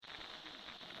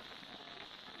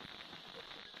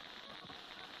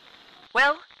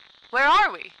Well, where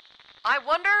are we? I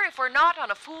wonder if we're not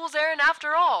on a fool's errand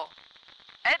after all.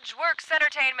 Edgeworks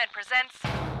Entertainment presents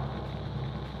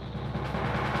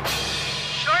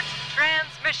Short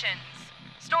Transmissions.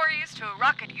 Stories to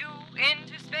rocket you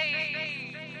into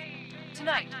space.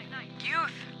 Tonight,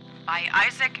 Youth by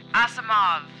Isaac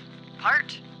Asimov.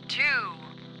 Part 2.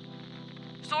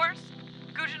 Source,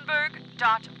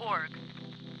 Gutenberg.org.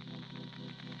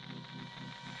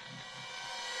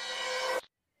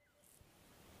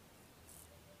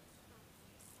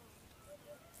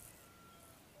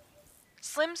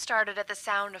 Slim started at the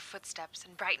sound of footsteps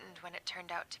and brightened when it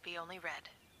turned out to be only Red.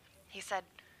 He said,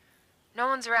 "No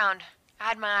one's around. I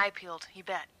had my eye peeled, you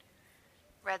bet."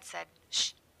 Red said,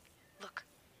 "Shh. Look,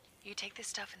 you take this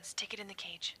stuff and stick it in the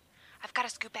cage. I've got to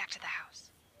scoot back to the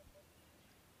house."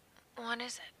 "What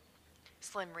is it?"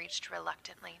 Slim reached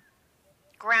reluctantly.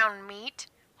 "Ground meat.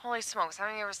 Holy smokes,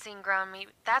 haven't you ever seen ground meat?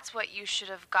 That's what you should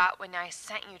have got when I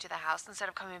sent you to the house instead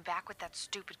of coming back with that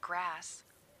stupid grass."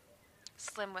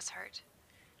 Slim was hurt.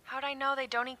 How'd I know they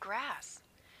don't eat grass?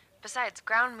 Besides,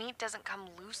 ground meat doesn't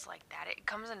come loose like that. It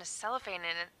comes in a cellophane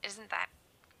and it isn't that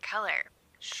color.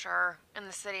 Sure, in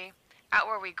the city. Out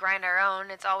where we grind our own,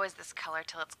 it's always this color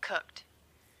till it's cooked.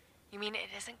 You mean it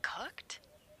isn't cooked?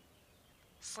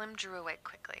 Slim drew away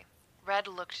quickly. Red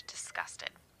looked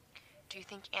disgusted. "Do you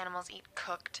think animals eat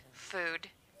cooked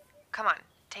food? Come on,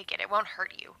 take it. It won't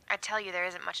hurt you. I tell you there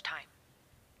isn't much time."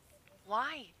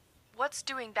 "Why? What's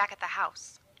doing back at the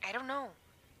house?" "I don't know.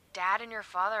 Dad and your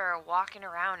father are walking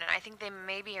around, and I think they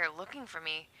maybe are looking for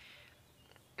me.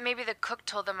 Maybe the cook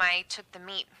told them I took the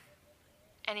meat.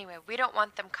 Anyway, we don't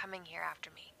want them coming here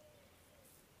after me."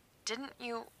 "Didn't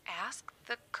you ask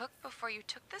the cook before you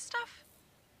took this stuff?"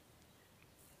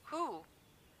 "Who?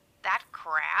 That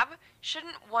crab?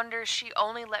 Shouldn't wonder she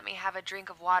only let me have a drink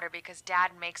of water because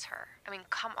Dad makes her. I mean,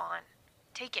 come on.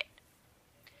 Take it."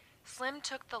 Slim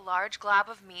took the large glob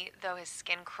of meat, though his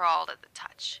skin crawled at the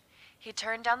touch. He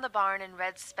turned down the barn and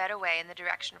Red sped away in the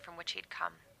direction from which he had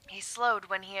come. He slowed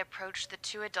when he approached the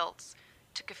two adults,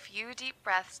 took a few deep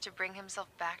breaths to bring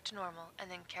himself back to normal, and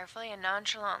then carefully and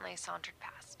nonchalantly sauntered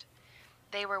past.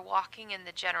 They were walking in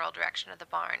the general direction of the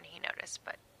barn, he noticed,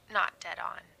 but not dead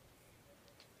on.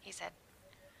 He said,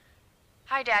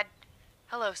 "Hi, Dad."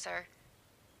 "Hello, sir."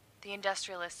 The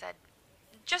industrialist said,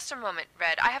 "Just a moment,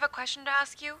 Red. I have a question to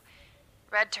ask you."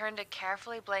 Red turned a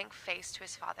carefully blank face to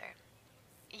his father.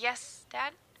 "Yes,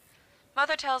 Dad?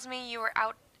 Mother tells me you were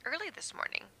out early this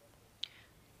morning."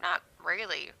 "Not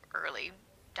really early,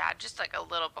 Dad, just like a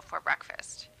little before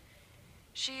breakfast."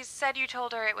 "She said you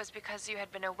told her it was because you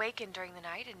had been awakened during the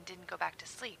night and didn't go back to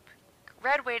sleep."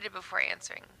 Red waited before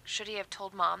answering. Should he have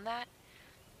told Mom that?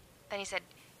 Then he said,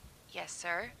 "Yes,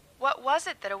 sir. What was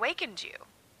it that awakened you?"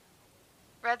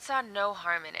 Red saw no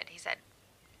harm in it. He said,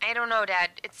 "I don't know,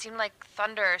 Dad. It seemed like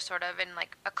thunder, sort of, and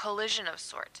like a collision of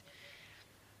sort."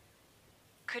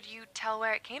 "Could you tell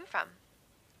where it came from?"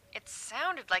 "It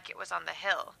sounded like it was on the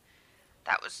hill."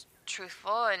 That was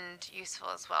truthful and useful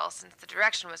as well, since the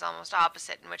direction was almost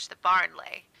opposite in which the barn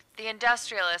lay. The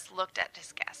industrialist looked at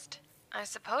his guest. "I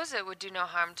suppose it would do no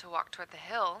harm to walk toward the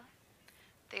hill."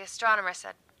 The astronomer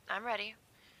said, "I'm ready."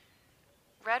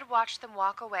 Red watched them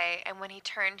walk away, and when he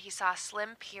turned, he saw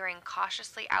Slim peering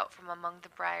cautiously out from among the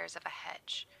briars of a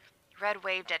hedge. Red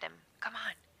waved at him. "Come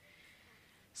on."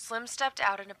 Slim stepped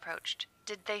out and approached.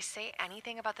 "Did they say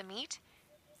anything about the meat?"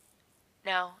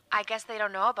 "No, I guess they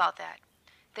don't know about that.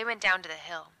 They went down to the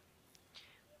hill."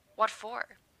 "What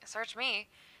for?" "Search me.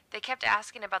 They kept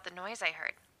asking about the noise I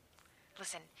heard."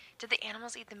 "Listen, did the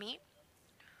animals eat the meat?"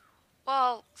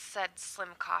 "Well," said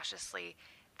Slim cautiously,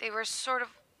 "they were sort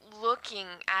of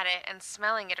looking at it and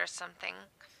smelling it or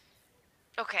something."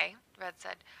 "Okay," Red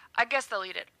said. "I guess they'll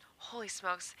eat it. Holy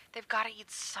smokes, they've got to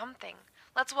eat something.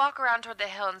 Let's walk around toward the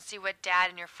hill and see what Dad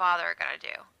and your father are going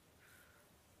to do."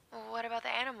 "What about the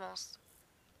animals?"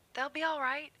 "They'll be all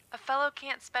right. A fellow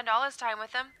can't spend all his time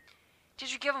with them.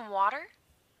 Did you give them water?"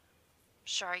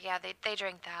 "Sure, yeah, they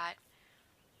drank that."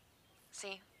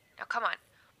 "See? Now come on.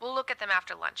 We'll look at them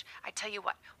after lunch. I tell you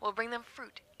what, we'll bring them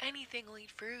fruit. Anything will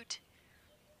eat fruit."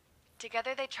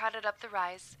 Together they trotted up the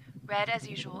rise, Red as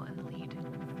usual in the lead.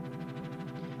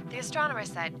 The astronomer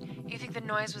said, "You think the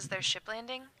noise was their ship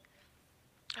landing?"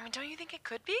 "I mean, don't you think it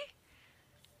could be?"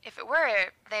 "If it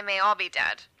were, they may all be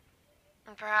dead."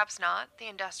 "Perhaps not," the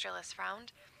industrialist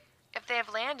frowned. "If they have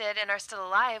landed and are still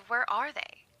alive, where are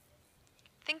they?"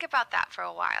 "Think about that for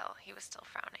a while." He was still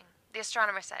frowning. The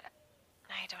astronomer said,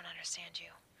 "I don't understand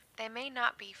you." "They may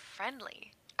not be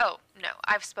friendly." "Oh, no,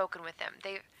 I've spoken with them.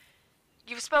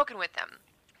 You've spoken with them.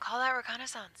 Call that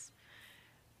reconnaissance."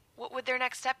 "What would their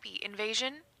next step be?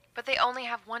 Invasion?" But they only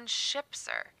have one ship,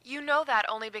 sir. You know that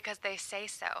only because they say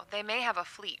so. They may have a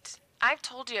fleet. I've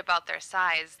told you about their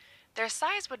size. Their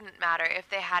size wouldn't matter if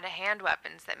they had hand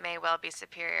weapons that may well be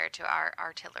superior to our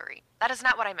artillery. That is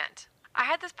not what I meant. I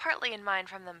had this partly in mind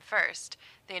from them first,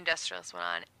 the industrialist went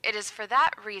on. It is for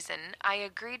that reason I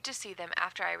agreed to see them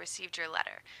after I received your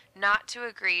letter, not to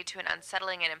agree to an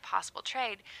unsettling and impossible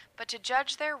trade, but to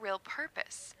judge their real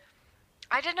purpose.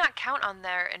 I did not count on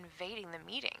their invading the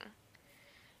meeting.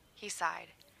 He sighed.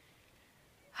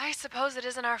 I suppose it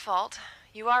isn't our fault.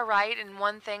 You are right in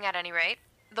one thing at any rate.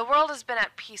 The world has been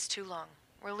at peace too long.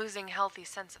 We're losing a healthy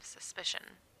sense of suspicion.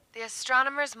 The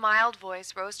astronomer's mild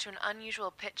voice rose to an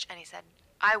unusual pitch, and he said,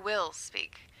 I will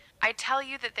speak. I tell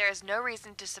you that there is no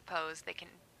reason to suppose they can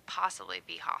possibly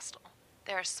be hostile.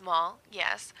 They are small,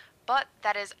 yes, but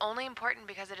that is only important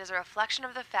because it is a reflection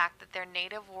of the fact that their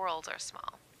native worlds are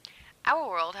small. Our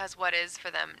world has what is, for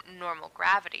them, normal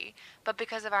gravity, but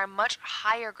because of our much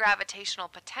higher gravitational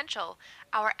potential,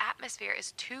 our atmosphere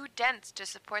is too dense to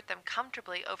support them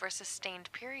comfortably over sustained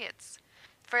periods.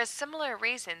 For a similar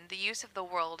reason, the use of the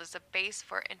world as a base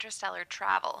for interstellar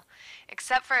travel,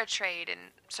 except for a trade in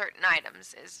certain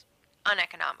items, is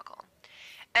uneconomical.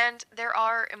 And there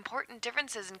are important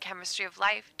differences in chemistry of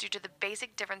life due to the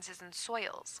basic differences in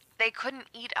soils. They couldn't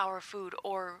eat our food,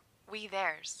 or we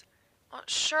theirs. Well,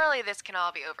 surely this can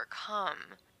all be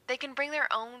overcome. They can bring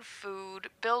their own food,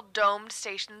 build domed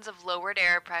stations of lowered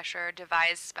air pressure,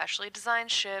 devise specially designed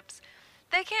ships.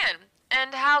 They can.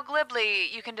 And how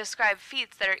glibly you can describe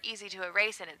feats that are easy to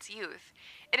erase in its youth.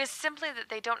 It is simply that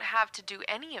they don't have to do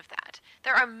any of that.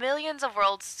 There are millions of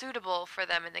worlds suitable for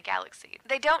them in the galaxy.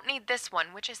 They don't need this one,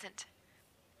 which isn't.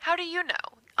 How do you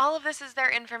know? All of this is their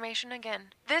information again.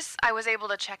 This I was able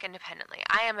to check independently.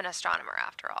 I am an astronomer,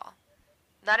 after all.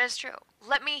 That is true.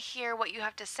 Let me hear what you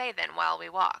have to say, then, while we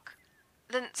walk.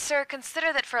 Then, sir,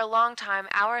 consider that for a long time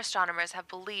our astronomers have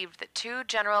believed that two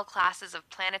general classes of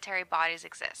planetary bodies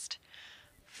exist.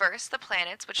 First, the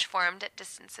planets which formed at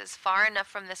distances far enough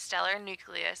from the stellar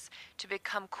nucleus to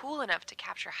become cool enough to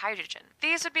capture hydrogen.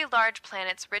 These would be large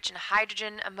planets rich in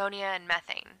hydrogen, ammonia, and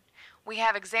methane. We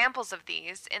have examples of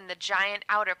these in the giant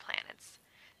outer planets.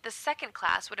 The second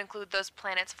class would include those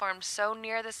planets formed so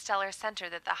near the stellar center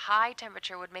that the high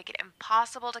temperature would make it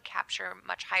impossible to capture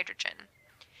much hydrogen.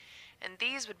 And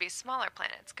these would be smaller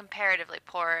planets, comparatively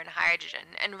poorer in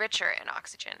hydrogen and richer in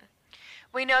oxygen.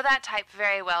 We know that type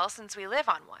very well since we live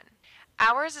on one.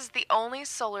 Ours is the only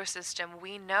solar system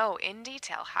we know in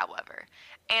detail, however,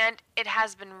 and it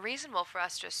has been reasonable for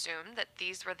us to assume that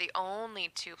these were the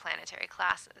only two planetary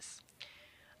classes.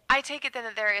 I take it then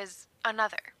that there is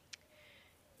another.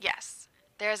 Yes,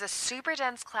 there is a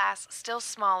super-dense class still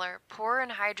smaller, poorer in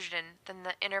hydrogen than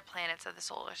the inner planets of the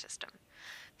solar system.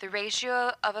 The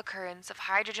ratio of occurrence of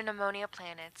hydrogen-ammonia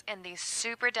planets and these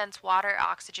super-dense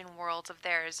water-oxygen worlds of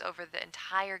theirs over the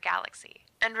entire galaxy.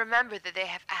 And remember that they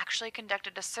have actually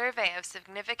conducted a survey of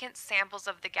significant samples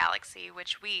of the galaxy,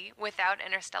 which we, without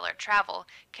interstellar travel,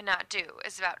 cannot do,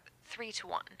 is about 3 to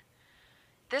 1.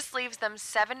 This leaves them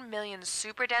 7 million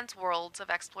super-dense worlds of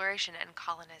exploration and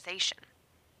colonization.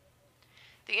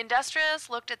 The industrialist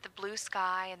looked at the blue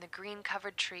sky and the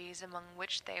green-covered trees among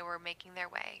which they were making their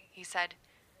way. He said,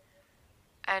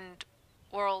 And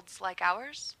worlds like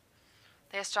ours?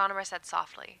 The astronomer said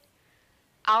softly,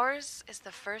 Ours is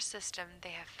the first system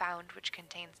they have found which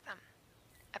contains them.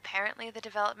 Apparently the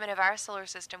development of our solar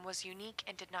system was unique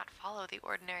and did not follow the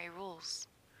ordinary rules.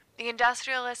 The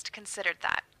industrialist considered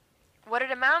that. What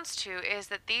it amounts to is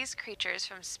that these creatures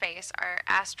from space are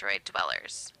asteroid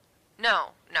dwellers.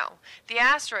 No. The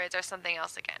asteroids are something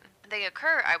else again. They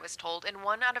occur, I was told, in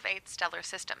 1 out of 8 stellar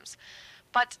systems.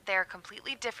 But they are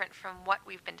completely different from what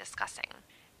we've been discussing.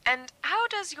 And how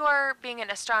does your being an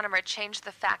astronomer change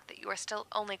the fact that you are still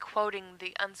only quoting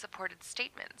the unsupported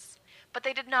statements? But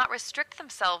they did not restrict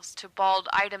themselves to bald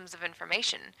items of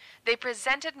information. They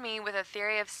presented me with a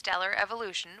theory of stellar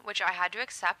evolution, which I had to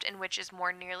accept and which is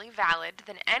more nearly valid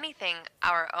than anything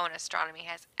our own astronomy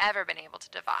has ever been able to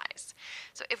devise.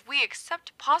 So if we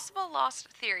accept possible lost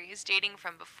theories dating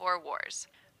from before wars,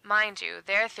 mind you,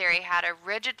 their theory had a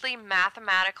rigidly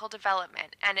mathematical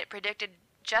development, and it predicted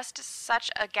just such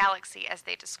a galaxy as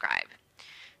they describe.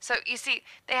 So, you see,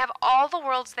 they have all the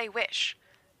worlds they wish.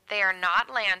 They are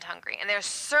not land-hungry, and they're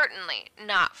certainly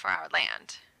not for our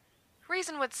land.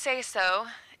 Reason would say so,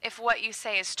 if what you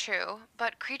say is true,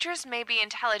 but creatures may be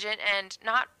intelligent and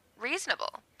not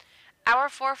reasonable. Our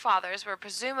forefathers were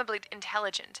presumably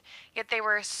intelligent, yet they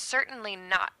were certainly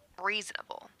not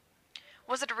reasonable.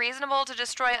 Was it reasonable to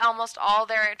destroy almost all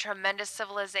their tremendous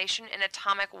civilization in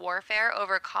atomic warfare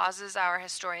over causes our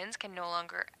historians can no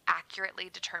longer accurately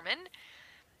determine?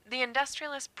 The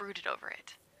industrialists brooded over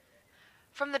it.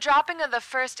 From the dropping of the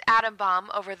first atom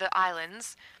bomb over the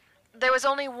islands, there was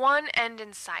only one end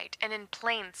in sight, and in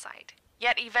plain sight,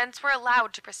 yet events were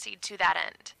allowed to proceed to that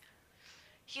end.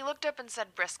 He looked up and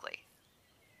said briskly,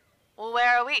 "Well,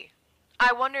 where are we?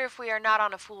 I wonder if we are not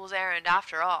on a fool's errand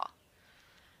after all."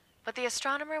 But the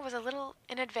astronomer was a little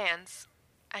in advance,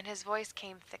 and his voice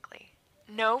came thickly.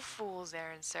 "No fool's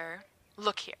errand, sir.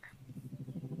 Look here."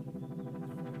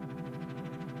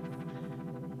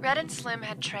 Red and Slim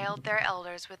had trailed their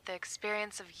elders with the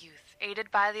experience of youth, aided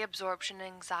by the absorption and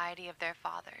anxiety of their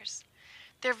fathers.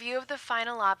 Their view of the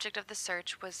final object of the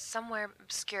search was somewhere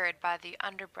obscured by the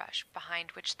underbrush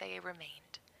behind which they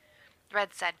remained.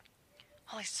 Red said,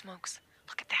 "Holy smokes,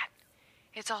 look at that.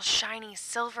 It's all shiny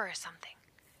silver or something."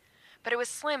 But it was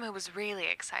Slim who was really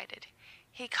excited.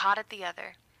 He caught at the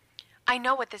other. "I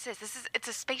know what this is. It's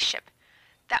a spaceship.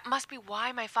 That must be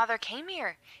why my father came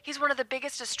here. He's one of the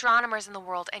biggest astronomers in the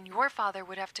world, and your father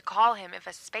would have to call him if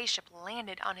a spaceship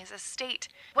landed on his estate.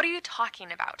 What are you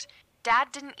talking about?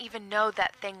 Dad didn't even know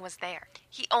that thing was there.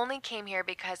 He only came here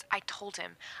because I told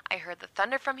him. I heard the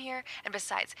thunder from here, and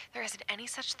besides, there isn't any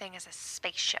such thing as a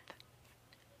spaceship."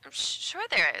 "Sure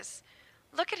there is.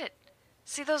 Look at it.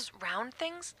 See those round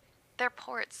things? They're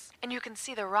ports, and you can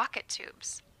see the rocket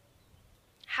tubes."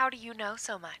 "How do you know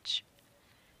so much?"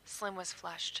 Slim was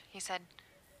flushed. He said,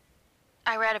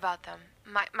 "I read about them.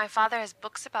 My father has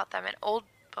books about them, and old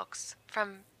books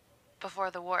from before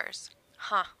the wars."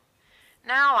 "Huh.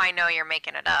 Now I know you're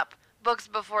making it up. Books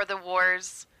before the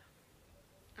wars."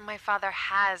 "My father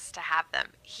has to have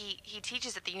them. He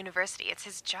teaches at the university. It's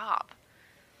his job."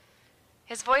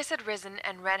 His voice had risen,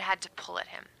 and Red had to pull at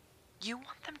him. "You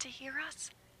want them to hear us?"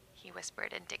 he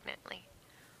whispered indignantly.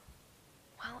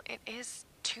 "Well, it is,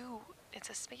 too. It's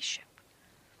a spaceship."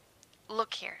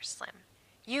 "Look here, Slim.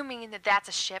 You mean that that's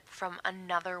a ship from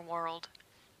another world?"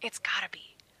 "It's gotta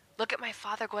be. Look at my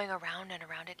father going around and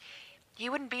around it. He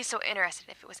wouldn't be so interested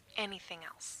if it was anything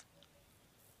else."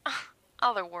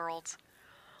 "Other worlds?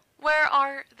 Where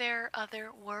are there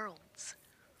other worlds?"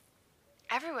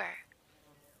 "Everywhere.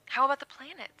 How about the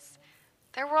planets?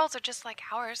 Their worlds are just like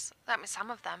ours. I mean,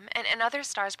 some of them. And other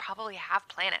stars probably have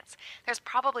planets. There's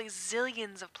probably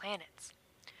zillions of planets."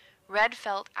 Red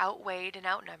felt outweighed and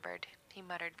outnumbered. He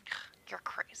muttered, "You're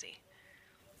crazy."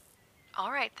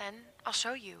 "All right, then. I'll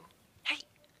show you." "Hey,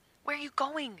 where are you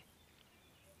going?"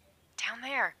 "Down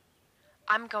there.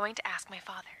 I'm going to ask my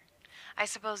father. I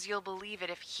suppose you'll believe it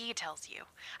if he tells you.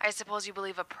 I suppose you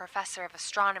believe a professor of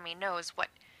astronomy knows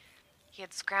what—" He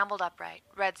had scrambled upright.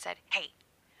 Red said, "Hey,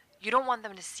 you don't want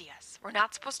them to see us. We're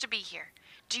not supposed to be here.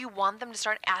 Do you want them to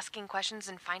start asking questions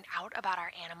and find out about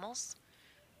our animals?"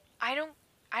 I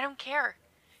don't care.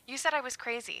 You said I was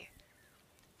crazy."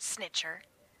 "Snitcher.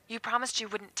 You promised you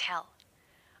wouldn't tell."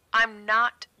 "I'm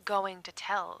not going to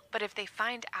tell, but if they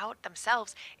find out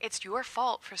themselves, it's your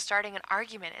fault for starting an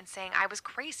argument and saying I was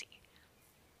crazy."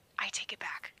 "I take it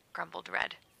back," grumbled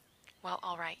Red. "Well,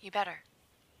 all right, you better."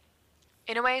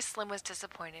 In a way, Slim was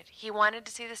disappointed. He wanted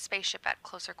to see the spaceship at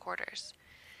closer quarters.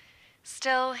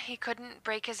 Still, he couldn't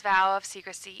break his vow of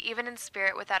secrecy, even in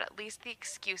spirit, without at least the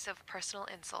excuse of personal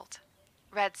insult.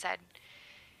 Red said,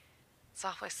 "It's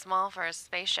awfully small for a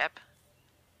spaceship."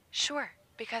 "Sure,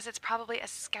 because it's probably a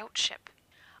scout ship.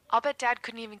 I'll bet Dad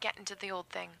couldn't even get into the old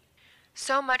thing."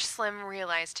 So much Slim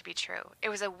realized to be true. It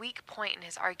was a weak point in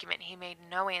his argument. He made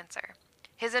no answer.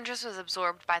 His interest was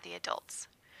absorbed by the adults.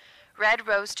 Red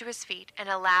rose to his feet, an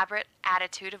elaborate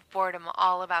attitude of boredom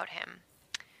all about him.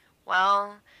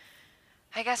 "Well,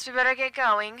 I guess we better get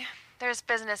going. There's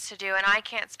business to do, and I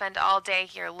can't spend all day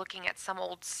here looking at some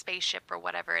old spaceship or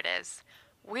whatever it is.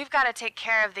 We've got to take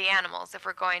care of the animals if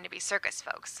we're going to be circus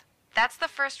folks. That's the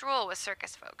first rule with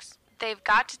circus folks. They've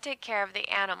got to take care of the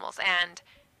animals, and,"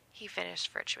 he finished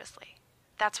virtuously,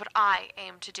 "that's what I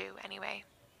aim to do, anyway."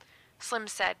 Slim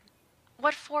said,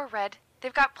 "What for, Red?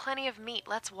 They've got plenty of meat.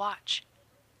 Let's watch."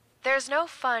 "There's no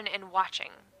fun in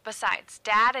watching. Besides,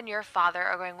 Dad and your father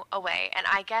are going away, and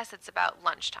I guess it's about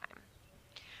lunchtime."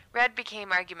 Red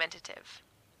became argumentative.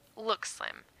 "Look,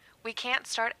 Slim, we can't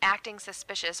start acting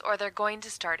suspicious or they're going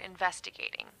to start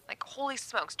investigating. Like, holy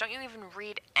smokes, don't you even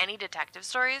read any detective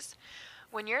stories?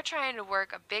 When you're trying to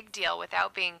work a big deal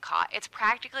without being caught, it's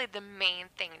practically the main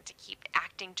thing to keep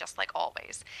acting just like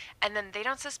always, and then they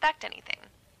don't suspect anything.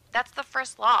 That's the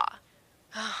first law."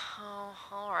 "Oh,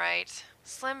 all right."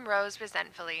 Slim rose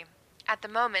resentfully. At the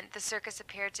moment, the circus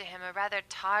appeared to him a rather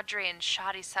tawdry and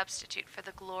shoddy substitute for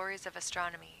the glories of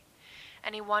astronomy.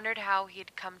 and he wondered how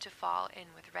he'd come to fall in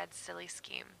with Red's silly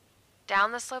scheme.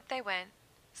 Down the slope they went,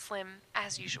 Slim,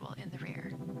 as usual, in the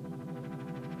rear.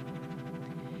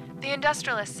 The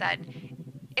industrialist said,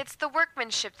 "It's the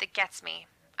workmanship that gets me.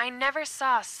 I never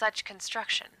saw such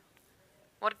construction."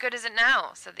 "What good is it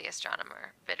now?" said the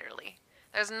astronomer, bitterly.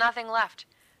 "There's nothing left.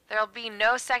 There'll be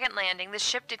no second landing. The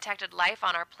ship detected life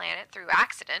on our planet through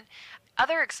accident.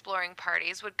 Other exploring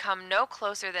parties would come no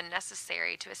closer than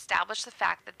necessary to establish the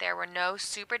fact that there were no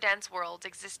super-dense worlds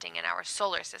existing in our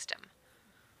solar system."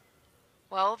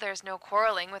 "Well, there's no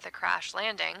quarreling with a crash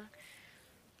landing."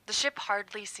 The ship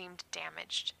hardly seemed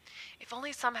damaged. If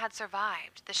only some had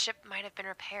survived, the ship might have been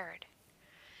repaired.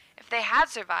 If they had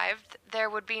survived, there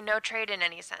would be no trade in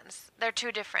any sense. They're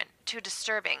too different, too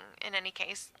disturbing, in any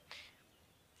case.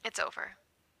 It's over.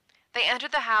 They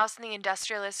entered the house, and the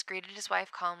industrialist greeted his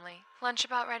wife calmly. "Lunch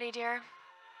about ready, dear?"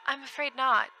 "I'm afraid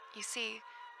not. You see,"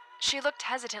 she looked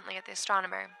hesitantly at the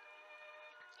astronomer.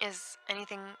 "Is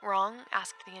anything wrong?"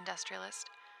 asked the industrialist.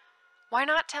 "Why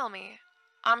not tell me?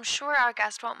 I'm sure our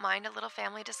guest won't mind a little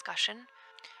family discussion."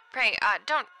 "Pray,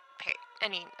 don't pay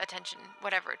any attention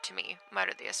whatever to me,"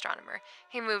 muttered the astronomer.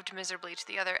 He moved miserably to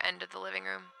the other end of the living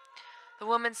room. The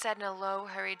woman said in a low,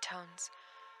 hurried tones,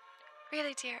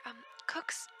 "Really, dear,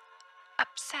 Cook's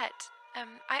upset.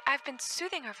 I've been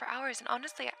soothing her for hours, and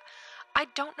honestly, I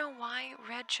don't know why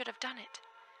Red should have done it."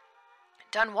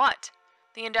 "Done what?"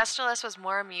 The industrialist was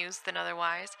more amused than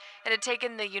otherwise. It had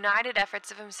taken the united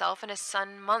efforts of himself and his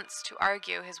son months to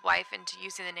argue his wife into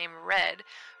using the name Red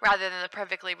rather than the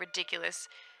perfectly ridiculous,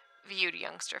 viewed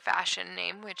youngster fashion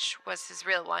name, which was his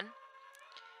real one.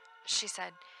 She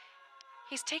said,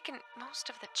 "He's taken most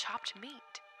of the chopped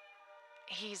meat."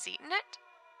 "He's eaten it?"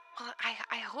 "Well,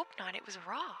 I hope not. It was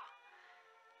raw."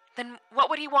 "Then what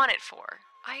would he want it for?"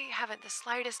 "I haven't the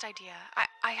slightest idea.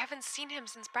 I haven't seen him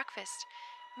since breakfast.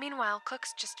 Meanwhile,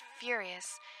 Cook's just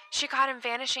furious. She caught him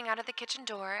vanishing out of the kitchen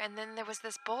door, and then there was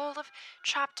this bowl of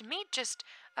chopped meat just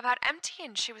about empty,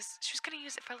 and she was going to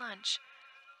use it for lunch.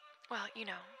 Well, you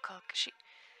know, Cook,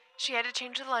 she had to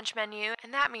change the lunch menu,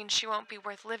 and that means she won't be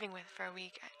worth living with for a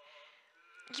week.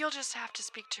 You'll just have to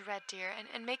speak to Red, dear,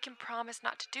 and make him promise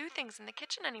not to do things in the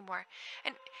kitchen anymore.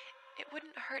 And it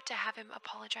wouldn't hurt to have him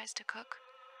apologize to Cook."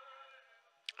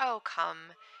 "Oh,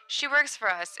 come. She works for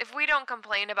us. If we don't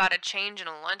complain about a change in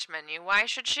a lunch menu, why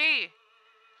should she?"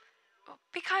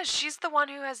 "Because she's the one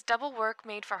who has double work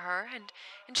made for her, and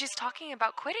she's talking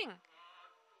about quitting.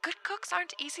 Good cooks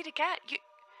aren't easy to get.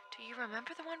 Do you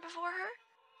remember the one before her?"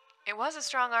 It was a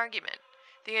strong argument.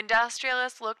 The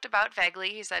industrialist looked about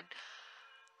vaguely. He said,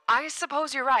 "I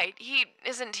suppose you're right. He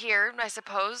isn't here, I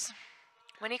suppose.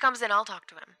 When he comes in, I'll talk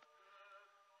to him."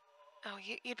 "Oh,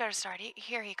 you'd better start.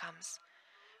 Here he comes."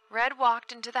 Red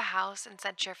walked into the house and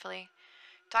said cheerfully,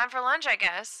 "Time for lunch, I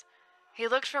guess." He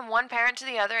looked from one parent to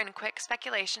the other in quick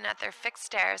speculation at their fixed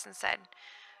stares and said,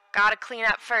 "Gotta clean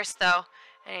up first, though,"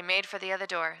 and he made for the other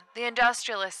door. The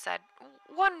industrialist said,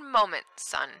 "One moment,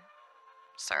 son."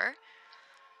 "Sir?"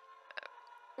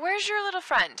 "Where's your little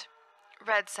friend?"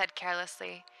 Red said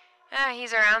carelessly,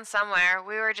 "He's around somewhere.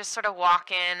 We were just sort of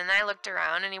walking, and I looked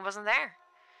around, and he wasn't there."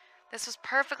 This was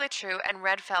perfectly true, and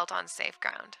Red felt on safe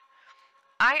ground.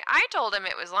 I told him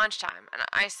it was lunchtime, and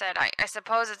I said, I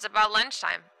suppose it's about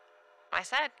lunchtime." I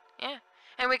said, "Yeah."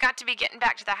 "And we got to be getting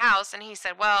back to the house," and he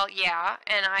said, "Well, yeah,"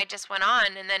 and I just went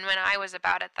on, and then when I was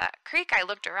about at that creek, I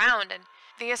looked around, and—"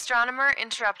 The astronomer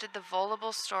interrupted the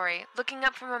voluble story, looking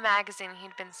up from a magazine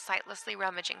he'd been sightlessly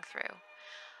rummaging through.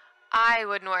 "I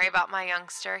wouldn't worry about my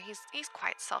youngster. He's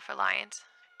quite self-reliant.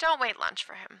 Don't wait lunch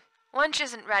for him." "Lunch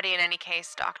isn't ready in any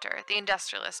case, Doctor." The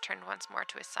industrialist turned once more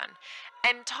to his son.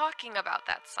 "And talking about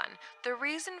that, son, the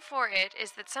reason for it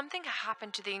is that something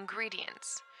happened to the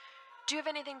ingredients. Do you have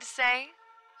anything to say,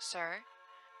 sir?"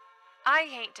 "I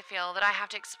hate to feel that I have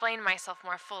to explain myself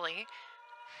more fully.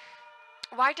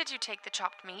 Why did you take the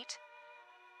chopped meat?"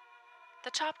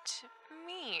 "The chopped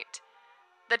meat?"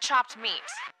 "The chopped meat."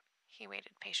 He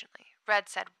waited patiently. Red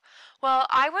said, "Well,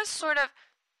 I was sort of—"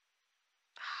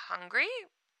 "Hungry?"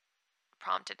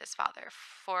 prompted his father.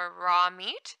 "For raw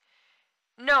meat?"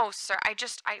 "No, sir,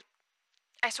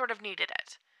 I sort of needed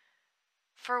it."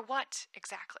 "For what,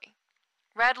 exactly?"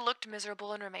 Red looked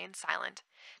miserable and remained silent.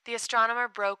 The astronomer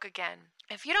broke again.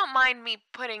 "If you don't mind me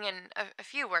putting in a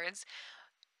few words,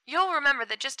 you'll remember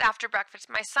that just after breakfast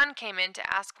my son came in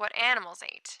to ask what animals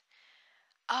ate."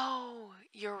 "Oh,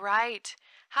 you're right.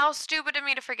 How stupid of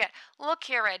me to forget. Look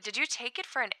here, Red, did you take it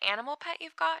for an animal pet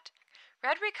you've got?"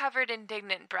 Red recovered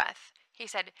indignant breath. He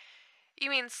said,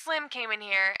 "You mean Slim came in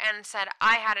here and said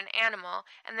I had an animal,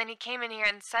 and then he came in here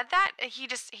and said that? He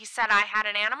said I had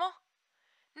an animal?"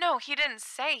 No, he didn't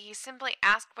say. He simply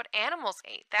asked what animals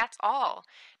ate. That's all.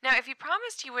 Now, if he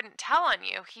promised he wouldn't tell on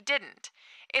you, he didn't.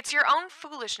 It's your own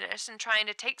foolishness in trying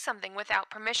to take something without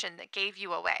permission that gave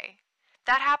you away.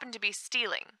 That happened to be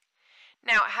stealing.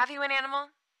 Now, have you an animal?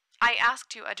 I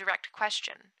asked you a direct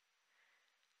question.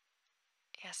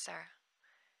 Yes, sir.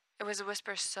 It was a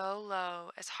whisper so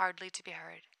low as hardly to be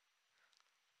heard.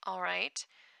 All right.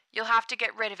 You'll have to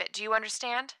get rid of it. Do you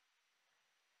understand?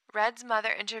 Red's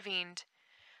mother intervened.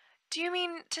 Do you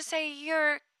mean to say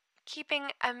you're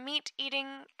keeping a meat-eating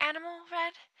animal,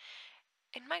 Red?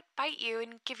 It might bite you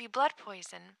and give you blood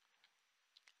poison.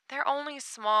 They're only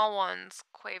small ones,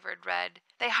 quavered Red.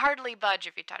 They hardly budge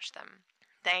if you touch them.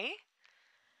 They?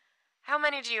 How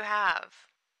many do you have?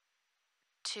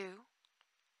 2.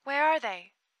 Where are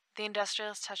they? The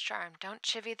industrialist touched her arm. Don't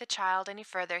chivvy the child any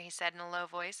further, he said in a low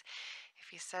voice. If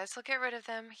he says he'll get rid of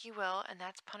them, he will, and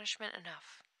that's punishment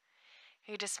enough.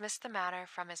 He dismissed the matter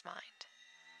from his mind.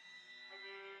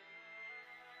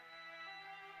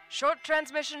 Short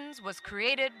Transmissions was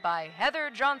created by Heather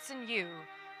Johnson Yu,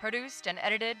 produced and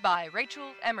edited by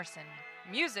Rachel Emerson,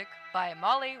 music by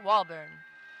Molly Walburn.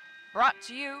 Brought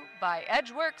to you by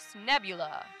Edgeworks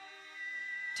Nebula.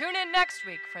 Tune in next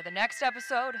week for the next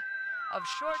episode of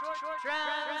Short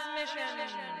Transmissions.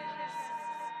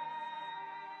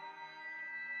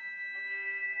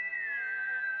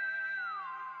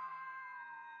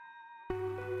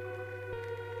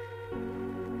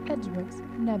 Edgeworks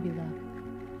Nebula.